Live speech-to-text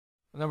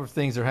A number of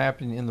things are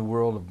happening in the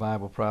world of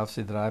Bible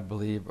prophecy that I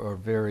believe are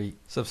very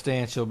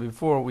substantial.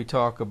 Before we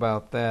talk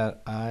about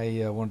that,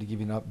 I wanted to give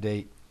you an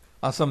update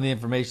on some of the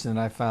information that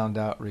I found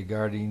out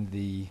regarding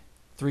the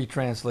three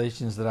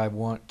translations that I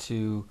want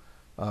to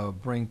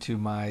bring to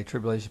my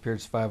Tribulation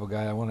Period Survival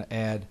Guide. I want to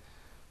add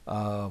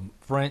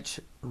French,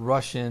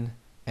 Russian,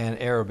 and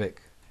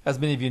Arabic. As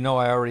many of you know,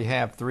 I already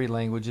have three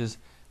languages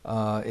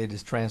it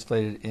is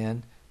translated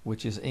in,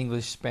 which is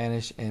English,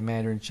 Spanish, and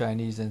Mandarin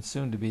Chinese, and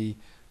soon to be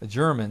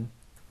German.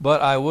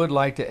 But I would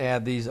like to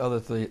add these other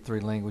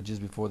three languages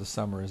before the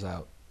summer is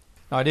out.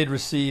 Now, I did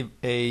receive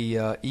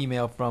a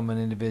email from an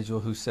individual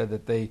who said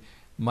that they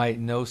might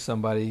know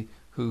somebody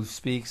who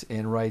speaks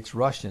and writes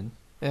Russian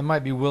and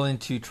might be willing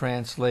to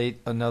translate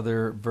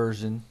another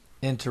version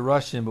into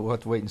Russian, but we'll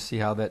have to wait and see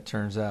how that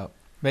turns out.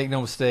 Make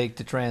no mistake,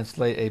 to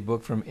translate a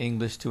book from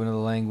English to another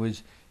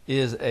language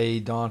is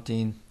a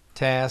daunting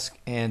task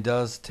and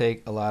does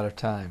take a lot of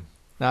time.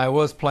 Now, I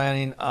was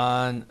planning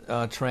on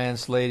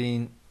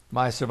translating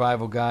my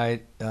survival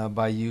guide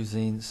by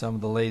using some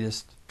of the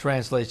latest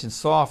translation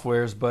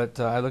softwares, but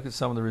I looked at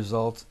some of the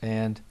results,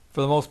 and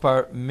for the most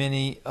part,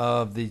 many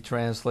of the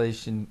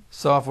translation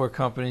software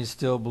companies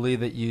still believe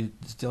that you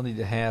still need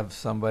to have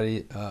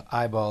somebody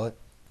eyeball it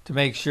to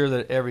make sure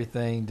that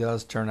everything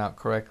does turn out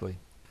correctly.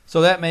 So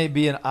that may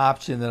be an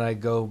option that I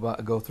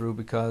go through,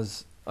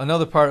 because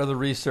another part of the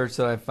research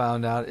that I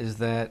found out is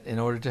that in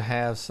order to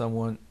have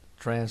someone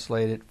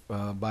translate it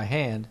by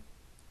hand,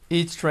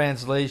 each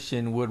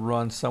translation would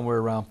run somewhere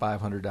around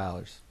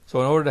 $500.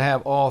 So in order to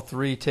have all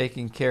three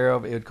taken care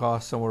of, it would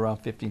cost somewhere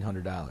around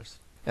 $1,500.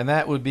 And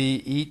that would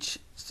be each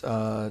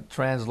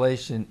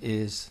translation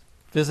is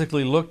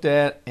physically looked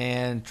at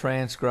and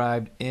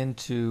transcribed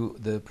into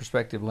the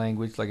respective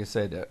language, like I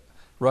said,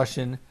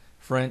 Russian,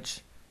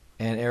 French,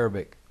 and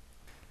Arabic.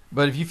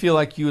 But if you feel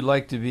like you would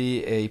like to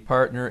be a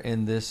partner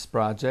in this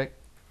project,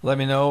 let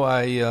me know.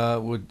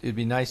 It'd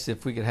be nice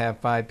if we could have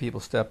 5 people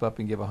step up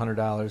and give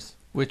 $100,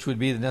 which would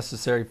be the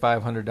necessary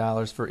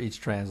 $500 for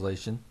each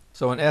translation.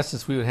 So in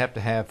essence, we would have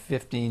to have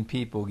 15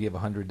 people give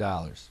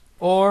 $100.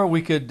 Or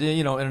we could,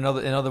 in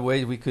other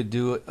ways, we could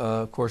do,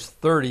 of course,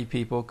 30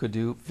 people could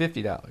do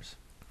 $50.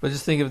 But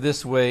just think of it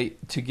this way: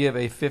 to give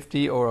a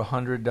 $50 or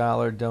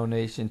 $100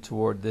 donation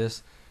toward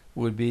this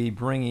would be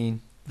bringing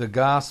the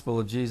gospel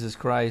of Jesus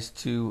Christ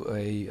to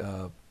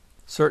a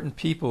certain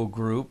people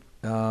group,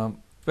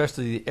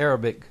 especially the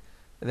Arabic.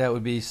 That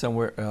would be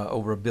somewhere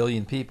over 1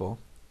 billion people.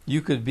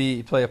 You could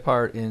play a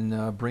part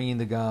in bringing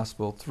the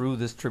gospel through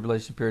this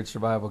Tribulation Period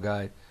Survival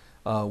Guide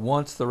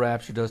once the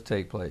rapture does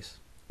take place.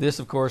 This,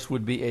 of course,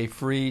 would be a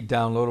free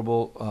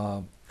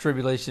downloadable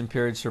Tribulation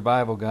Period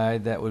Survival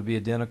Guide that would be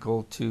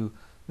identical to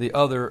the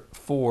other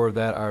 4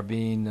 that are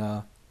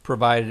being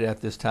provided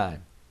at this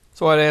time.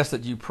 So I'd ask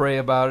that you pray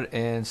about it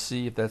and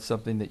see if that's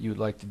something that you would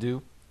like to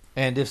do.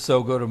 And if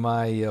so, go to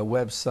my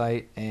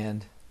website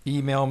and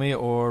email me,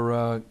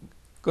 or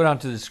go down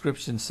to the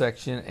description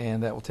section,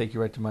 and that will take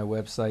you right to my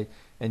website,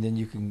 and then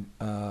you can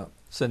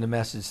send a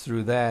message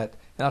through that,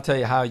 and I'll tell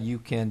you how you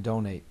can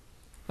donate.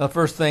 Now, the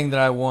first thing that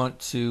I want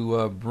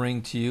to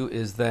bring to you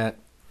is that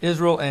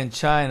Israel and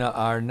China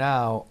are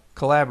now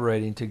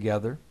collaborating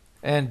together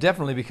and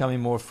definitely becoming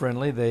more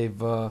friendly.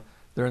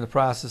 They're in the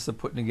process of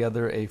putting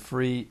together a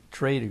free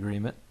trade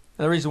agreement.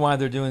 And the reason why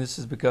they're doing this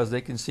is because they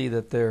can see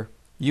that their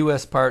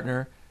U.S.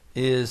 partner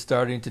is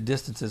starting to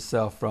distance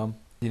itself from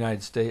the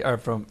United States, or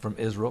from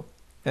Israel.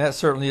 And that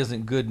certainly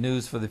isn't good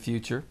news for the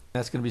future.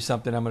 That's going to be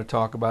something I'm going to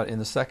talk about in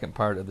the second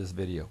part of this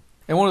video.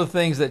 And one of the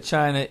things that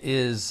China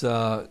is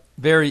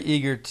very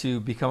eager to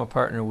become a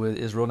partner with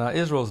Israel. Now,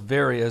 Israel is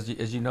very, as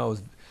you know,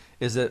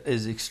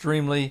 is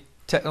extremely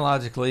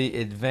technologically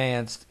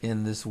advanced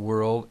in this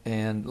world,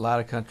 and a lot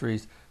of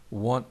countries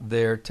want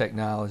their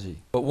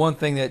technology. But one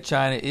thing that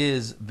China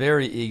is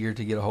very eager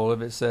to get a hold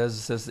of, it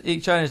says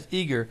China is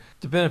eager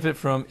to benefit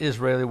from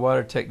Israeli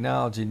water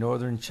technology.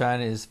 Northern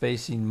China is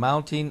facing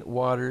mounting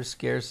water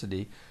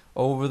scarcity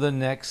over the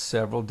next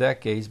several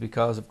decades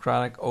because of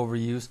chronic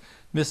overuse,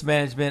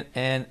 mismanagement,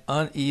 and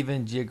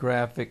uneven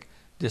geographic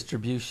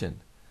distribution.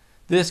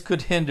 This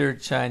could hinder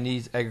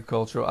Chinese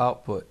agricultural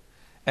output.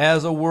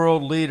 As a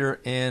world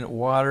leader in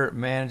water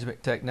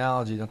management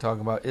technology, I'm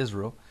talking about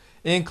Israel,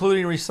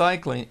 including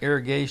recycling,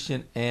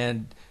 irrigation,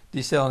 and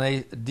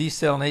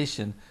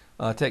desalination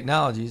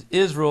technologies,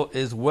 Israel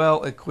is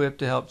well equipped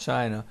to help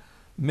China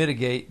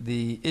mitigate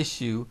the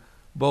issue,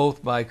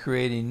 both by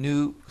creating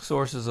new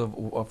sources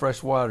of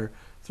fresh water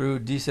through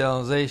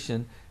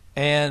desalination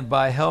and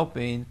by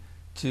helping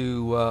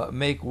to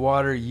make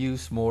water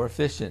use more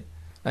efficient.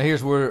 Now,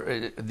 here's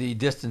where the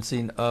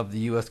distancing of the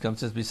U.S.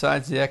 comes in.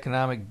 Besides the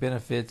economic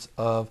benefits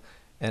of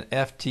an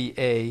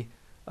FTA,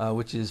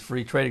 which is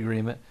free trade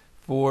agreement,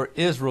 for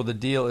Israel, the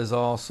deal is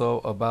also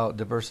about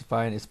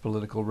diversifying its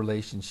political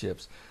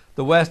relationships.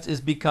 The West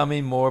is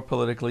becoming more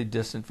politically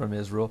distant from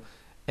Israel,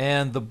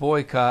 and the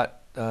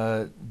boycott,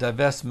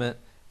 divestment,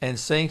 and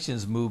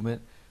sanctions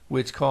movement,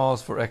 which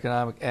calls for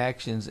economic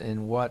actions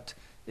in what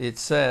it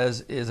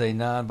says is a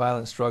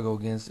nonviolent struggle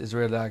against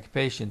Israeli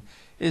occupation,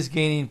 is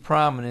gaining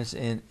prominence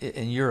in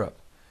Europe.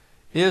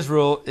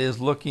 Israel is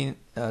looking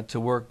to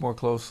work more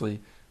closely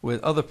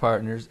with other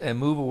partners and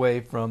move away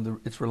from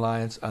its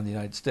reliance on the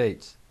United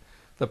States.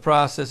 The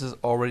process is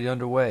already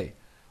underway.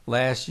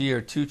 Last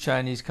year, 2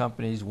 Chinese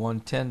companies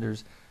won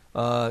tenders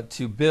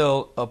to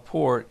build a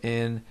port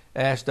in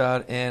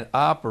Ashdod and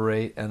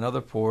operate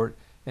another port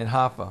in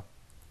Haifa.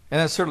 And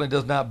that certainly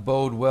does not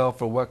bode well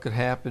for what could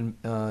happen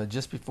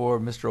just before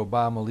Mr.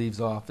 Obama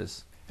leaves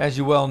office. As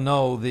you well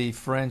know, the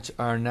French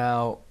are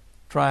now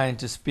trying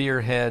to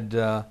spearhead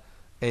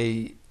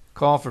a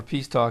call for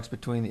peace talks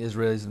between the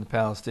Israelis and the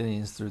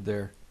Palestinians through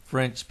their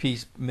French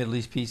Middle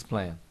East peace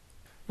plan.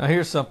 Now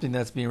here's something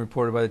that's being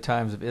reported by the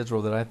Times of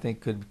Israel that I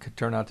think could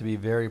turn out to be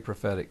very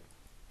prophetic.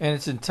 And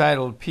it's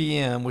entitled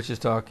PM, which is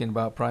talking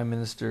about Prime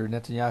Minister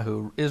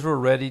Netanyahu, Israel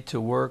ready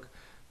to work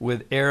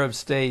with Arab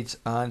states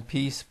on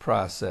peace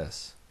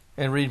process.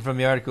 And reading from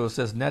the article, it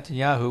says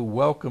Netanyahu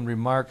welcomed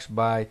remarks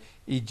by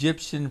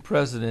Egyptian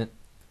President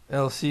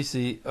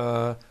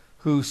El-Sisi,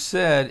 who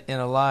said in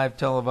a live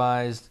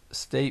televised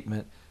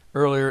statement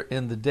earlier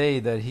in the day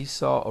that he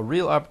saw a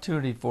real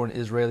opportunity for an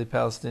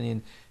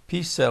Israeli-Palestinian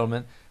peace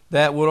settlement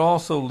that would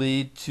also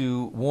lead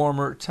to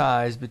warmer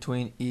ties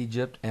between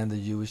Egypt and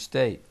the Jewish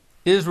state.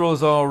 Israel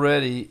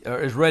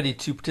is ready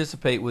to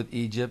participate with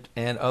Egypt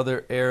and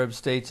other Arab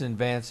states in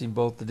advancing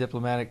both the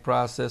diplomatic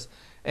process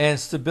and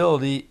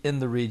stability in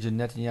the region,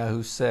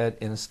 Netanyahu said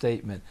in a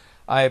statement.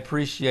 I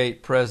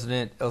appreciate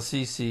President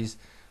El-Sisi's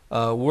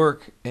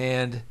work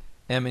and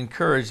am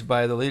encouraged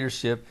by the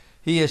leadership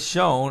he has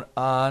shown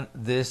on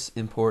this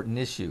important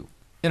issue.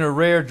 In a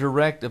rare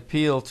direct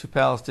appeal to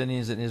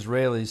Palestinians and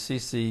Israelis,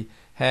 Sisi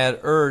had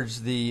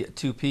urged the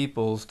two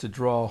peoples to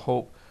draw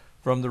hope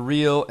from the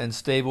real and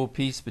stable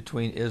peace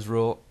between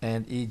Israel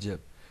and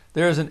Egypt.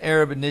 There is an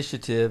Arab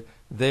initiative,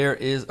 there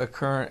is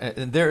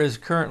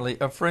currently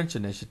a French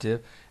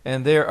initiative,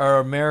 and there are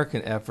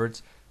American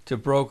efforts to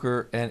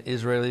broker an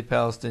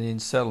Israeli-Palestinian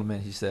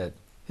settlement, he said.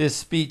 His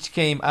speech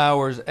came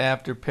hours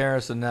after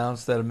Paris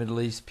announced that a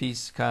Middle East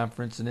peace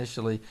conference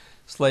initially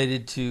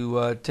slated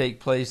to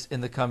take place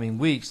in the coming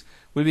weeks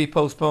would be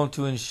postponed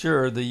to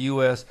ensure the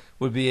U.S.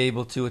 would be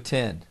able to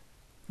attend.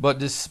 But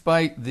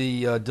despite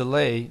the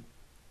delay,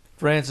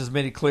 France has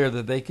made it clear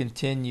that they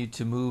continue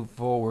to move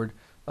forward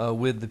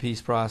with the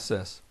peace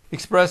process.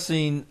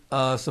 Expressing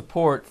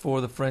support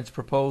for the French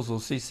proposal,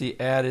 Sisi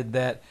added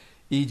that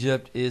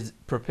Egypt is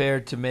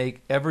prepared to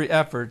make every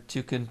effort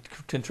to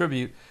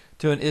contribute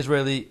to an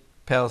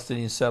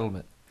Israeli-Palestinian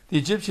settlement. The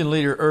Egyptian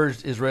leader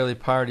urged Israeli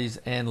parties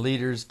and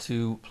leaders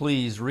to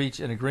please reach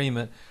an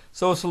agreement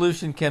so a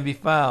solution can be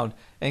found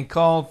and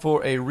called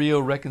for a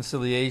real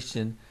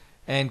reconciliation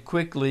and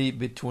quickly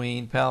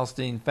between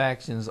Palestinian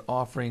factions,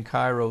 offering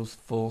Cairo's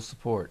full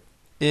support.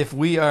 If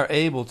we are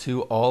able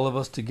to, all of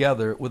us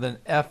together, with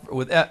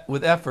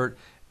effort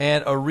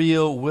and a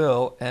real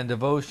will and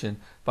devotion,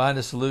 find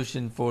a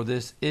solution for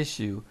this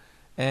issue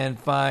and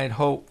find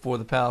hope for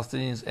the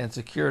Palestinians and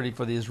security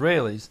for the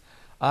Israelis,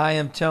 I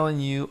am telling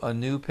you a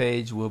new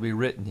page will be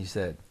written, he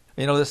said.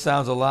 You know, this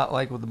sounds a lot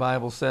like what the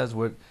Bible says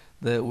would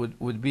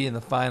be in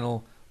the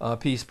final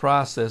peace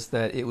process,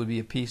 that it would be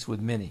a peace with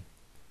many.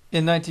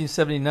 In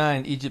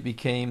 1979, Egypt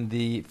became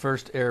the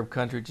first Arab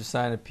country to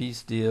sign a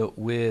peace deal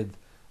with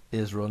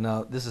Israel.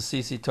 Now, this is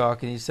Sisi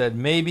talking. He said,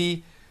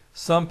 maybe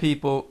some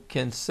people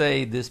can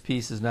say this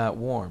peace is not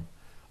warm.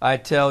 I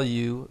tell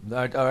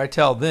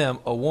them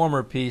a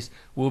warmer peace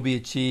will be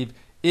achieved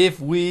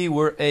if we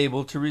were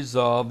able to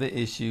resolve the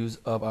issues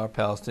of our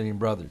Palestinian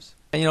brothers.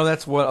 And you know,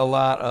 that's what a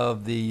lot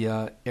of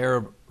the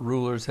Arab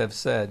rulers have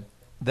said,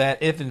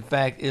 that if in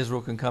fact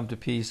Israel can come to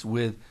peace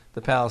with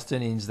the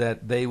Palestinians,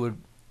 that they would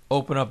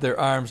open up their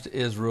arms to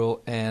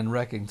Israel and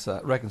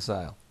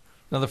reconcile.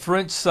 Now, the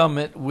French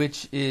summit,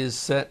 which is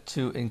set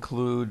to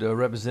include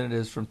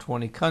representatives from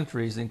 20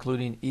 countries,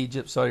 including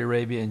Egypt, Saudi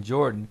Arabia, and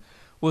Jordan,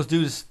 was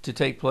due to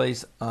take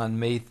place on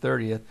May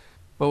 30th,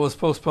 but was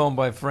postponed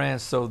by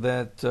France so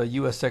that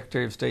U.S.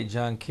 Secretary of State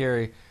John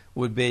Kerry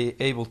would be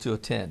able to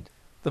attend.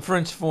 The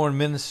French Foreign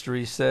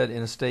Ministry said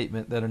in a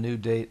statement that a new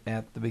date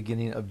at the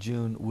beginning of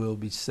June will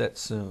be set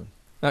soon.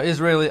 Now,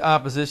 Israeli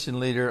opposition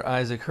leader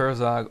Isaac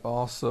Herzog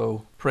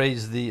also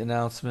praised the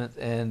announcement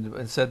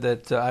and said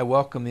that I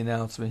welcome the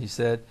announcement, he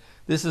said.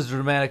 This is a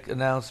dramatic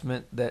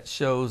announcement that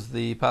shows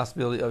the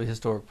possibility of a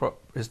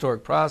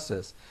historic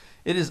process.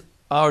 It is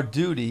our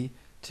duty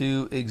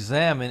to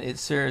examine it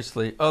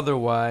seriously.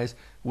 Otherwise,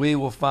 we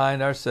will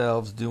find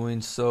ourselves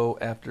doing so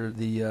after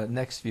the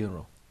next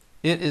funeral.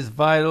 It is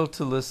vital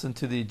to listen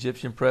to the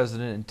Egyptian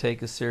president and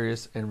take a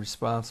serious and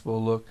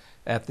responsible look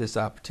at this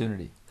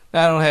opportunity.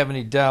 Now, I don't have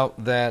any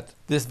doubt that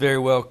this very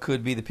well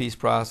could be the peace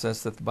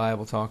process that the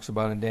Bible talks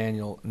about in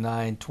Daniel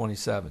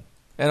 9:27.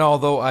 And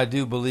although I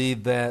do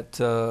believe that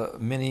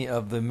many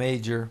of the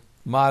major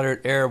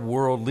moderate Arab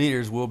world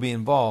leaders will be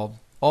involved,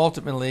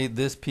 ultimately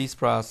this peace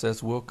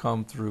process will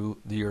come through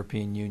the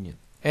European Union.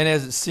 And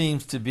as it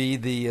seems to be,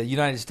 the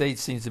United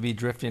States seems to be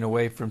drifting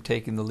away from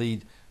taking the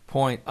lead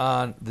point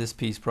on this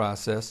peace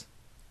process.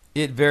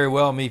 It very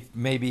well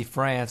may be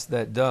France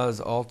that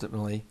does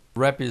ultimately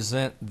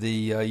represent the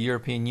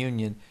European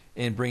Union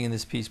in bringing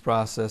this peace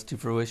process to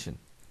fruition.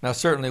 Now,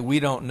 certainly we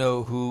don't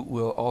know who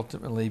will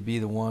ultimately be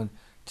the one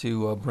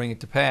to bring it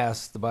to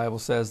pass. The Bible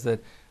says that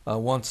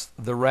once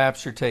the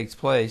rapture takes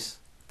place,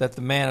 that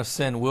the man of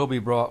sin will be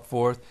brought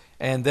forth,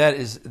 and that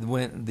is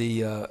when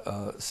the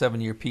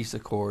 7-year peace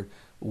accord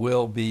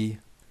will be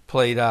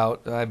played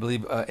out, I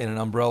believe, in an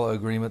umbrella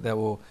agreement that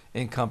will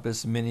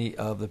encompass many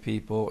of the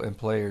people and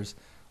players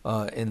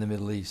in the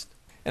Middle East.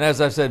 And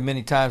as I've said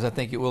many times, I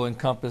think it will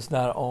encompass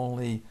not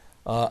only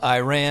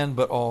Iran,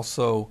 but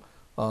also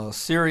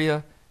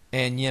Syria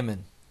and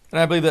Yemen. And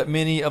I believe that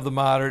many of the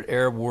modern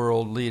Arab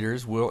world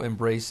leaders will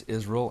embrace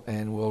Israel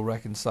and will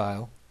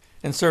reconcile.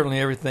 And certainly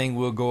everything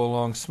will go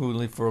along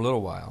smoothly for a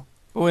little while.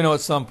 But we know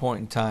at some point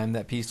in time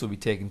that peace will be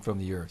taken from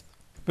the earth.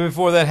 But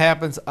before that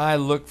happens, I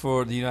look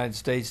for the United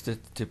States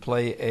to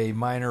play a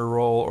minor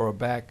role or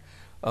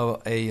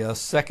a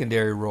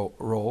secondary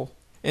role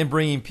in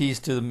bringing peace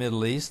to the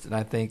Middle East. And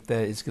I think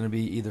that it's going to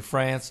be either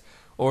France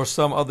or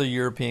some other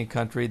European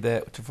country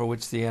for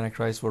which the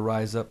Antichrist will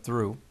rise up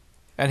through.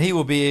 And he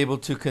will be able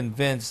to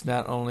convince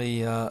not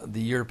only the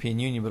European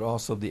Union but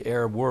also the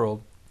Arab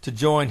world to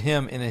join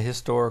him in a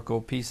historical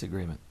peace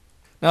agreement.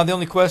 Now, the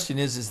only question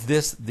is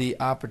this the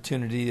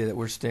opportunity that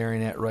we're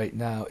staring at right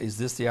now? Is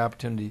this the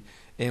opportunity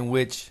in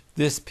which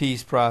this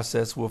peace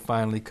process will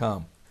finally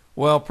come?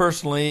 Well,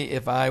 personally,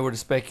 if I were to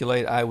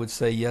speculate, I would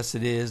say yes,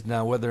 it is.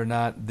 Now, whether or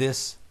not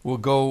this will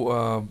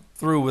go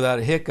through without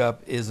a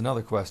hiccup is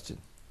another question.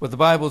 But the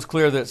Bible is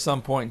clear that at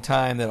some point in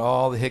time that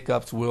all the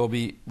hiccups will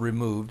be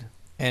removed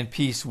and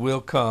peace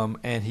will come,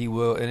 and it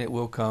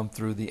will come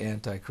through the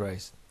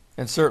Antichrist.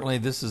 And certainly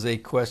this is a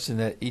question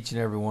that each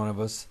and every one of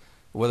us,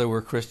 whether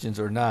we're Christians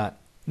or not,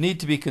 need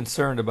to be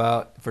concerned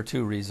about for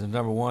two reasons.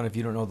 Number one, if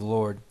you don't know the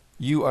Lord,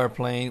 you are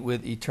playing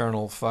with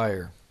eternal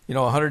fire.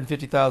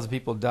 150,000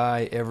 people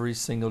die every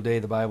single day.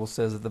 The Bible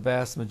says that the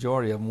vast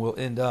majority of them will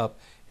end up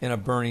in a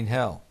burning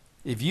hell.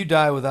 If you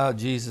die without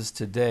Jesus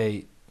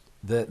today,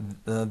 the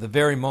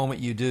very moment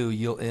you do,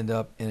 you'll end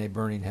up in a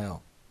burning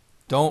hell.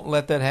 Don't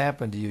let that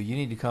happen to you. You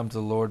need to come to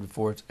the Lord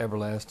before it's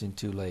everlasting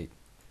too late.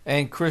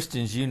 And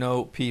Christians, you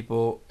know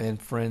people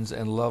and friends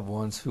and loved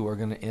ones who are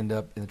going to end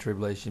up in the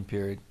tribulation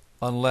period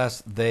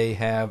unless they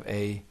have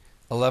a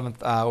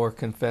 11th hour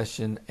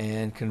confession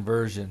and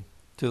conversion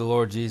to the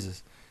Lord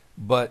Jesus.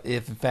 But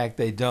if in fact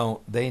they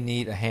don't, they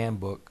need a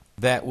handbook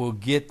that will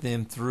get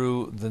them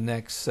through the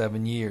next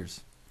 7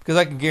 years. Because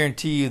I can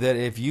guarantee you that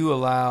if you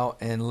allow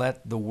and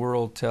let the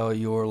world tell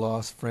your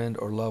lost friend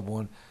or loved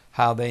one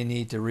how they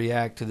need to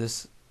react to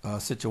this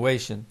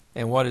situation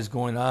and what is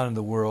going on in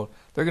the world,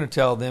 they're going to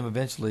tell them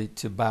eventually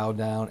to bow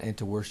down and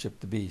to worship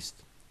the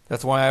beast.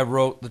 That's why I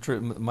wrote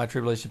my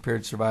Tribulation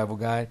Period Survival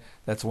Guide.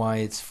 That's why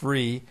it's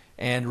free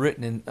and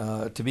written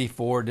to be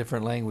 4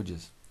 different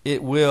languages.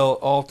 It will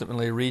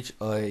ultimately reach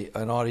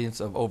an audience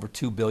of over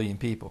 2 billion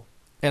people.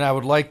 And I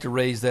would like to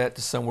raise that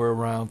to somewhere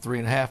around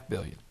 3.5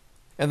 billion.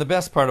 And the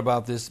best part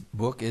about this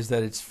book is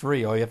that it's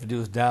free. All you have to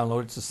do is download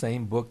it. It's the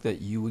same book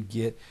that you would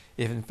get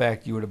if in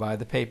fact you were to buy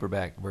the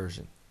paperback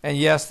version. And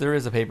yes, there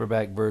is a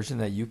paperback version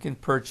that you can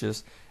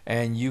purchase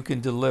and you can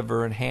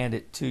deliver and hand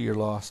it to your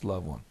lost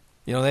loved one.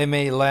 They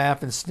may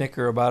laugh and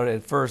snicker about it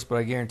at first, but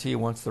I guarantee you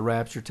once the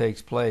rapture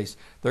takes place,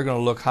 they're going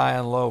to look high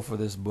and low for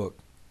this book.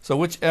 So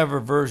whichever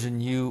version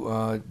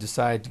you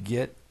decide to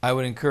get, I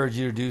would encourage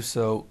you to do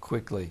so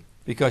quickly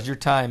because your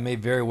time may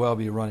very well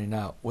be running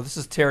out. Well, this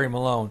is Terry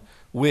Malone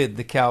with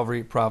the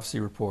Calvary Prophecy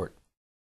Report.